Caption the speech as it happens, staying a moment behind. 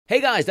Hey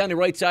guys, Donnie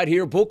RightSide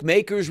here.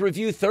 Bookmakers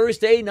review.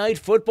 Thursday night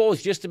football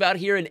is just about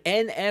here. An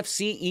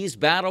NFC East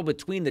battle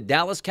between the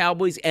Dallas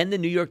Cowboys and the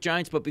New York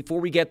Giants. But before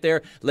we get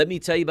there, let me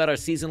tell you about our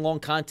season-long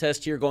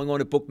contest here going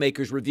on at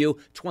Bookmakers Review.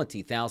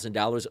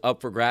 $20,000 up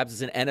for grabs.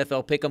 It's an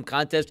NFL Pick'em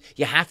contest.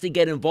 You have to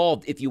get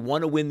involved if you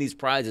want to win these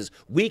prizes.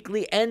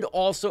 Weekly and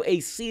also a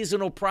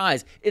seasonal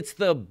prize. It's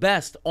the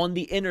best on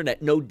the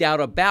internet, no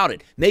doubt about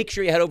it. Make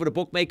sure you head over to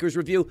Bookmakers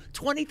Review.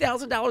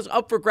 $20,000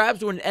 up for grabs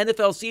during an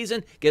NFL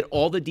season. Get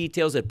all the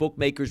details at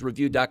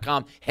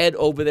bookmakersreview.com. Head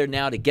over there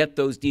now to get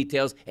those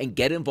details and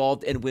get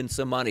involved and win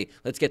some money.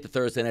 Let's get to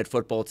Thursday Night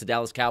Football. It's the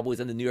Dallas Cowboys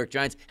and the New York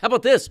Giants. How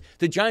about this?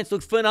 The Giants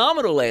looked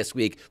phenomenal last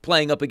week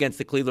playing up against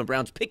the Cleveland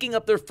Browns, picking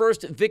up their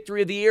first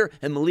victory of the year,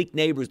 and Malik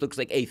Neighbors looks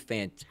like a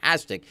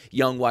fantastic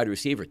young wide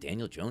receiver.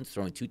 Daniel Jones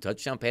throwing 2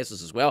 touchdown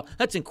passes as well.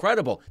 That's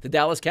incredible. The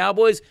Dallas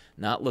Cowboys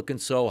not looking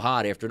so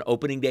hot after an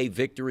opening day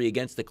victory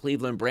against the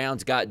Cleveland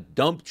Browns. Got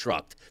dump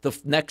trucked the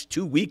next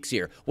 2 weeks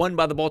here. Won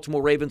by the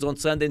Baltimore Ravens on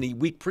Sunday, and the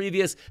week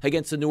previous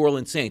against the New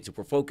Orleans Saints. If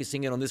we're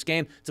focusing in on this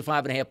game, it's a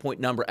 5.5-point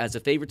number as a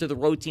favorite to the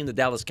road team, the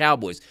Dallas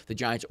Cowboys. The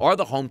Giants are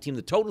the home team.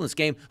 The total in this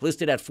game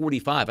listed at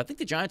 45. I think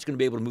the Giants are going to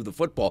be able to move the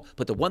football,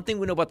 but the one thing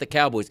we know about the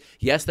Cowboys,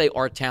 yes, they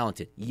are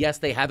talented. Yes,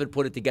 they haven't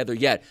put it together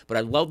yet, but I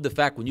love the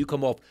fact when you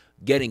come off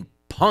getting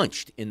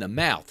punched in the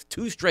mouth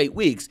 2 straight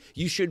weeks,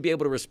 you should be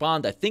able to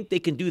respond. I think they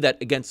can do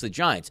that against the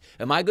Giants.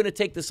 Am I going to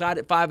take the side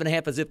at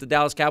 5.5 as if the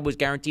Dallas Cowboys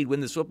guaranteed win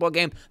this football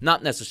game?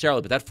 Not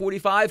necessarily, but that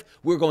 45,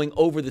 we're going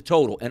over the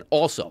total. And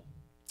also,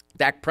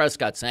 Dak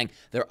Prescott saying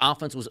their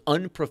offense was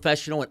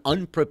unprofessional and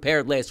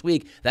unprepared last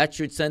week. That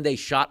should send a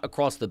shot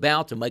across the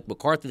bow to Mike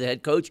McCarthy, the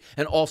head coach,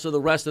 and also the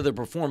rest of the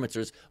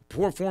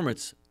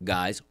performance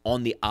guys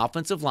on the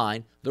offensive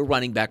line, the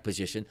running back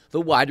position,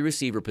 the wide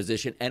receiver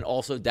position, and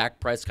also Dak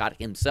Prescott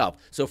himself.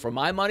 So for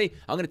my money,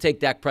 I'm going to take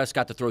Dak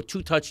Prescott to throw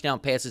 2 touchdown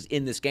passes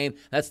in this game.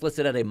 That's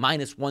listed at a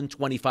minus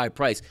 125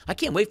 price. I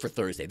can't wait for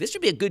Thursday. This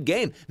should be a good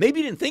game.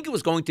 Maybe you didn't think it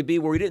was going to be,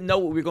 where we didn't know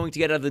what we were going to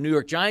get out of the New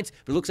York Giants,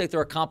 but it looks like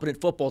they're a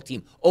competent football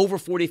team. Over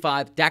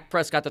 45, Dak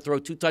Prescott to throw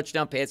 2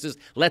 touchdown passes.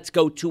 Let's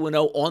go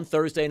 2-0 on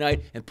Thursday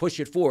night and push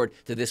it forward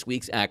to this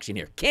week's action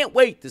here. Can't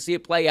wait to see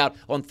it play out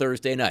on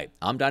Thursday night.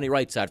 I'm Donnie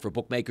RightSide for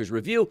Bookmakers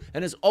Review,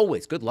 and as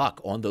always, good luck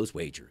on those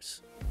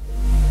wagers.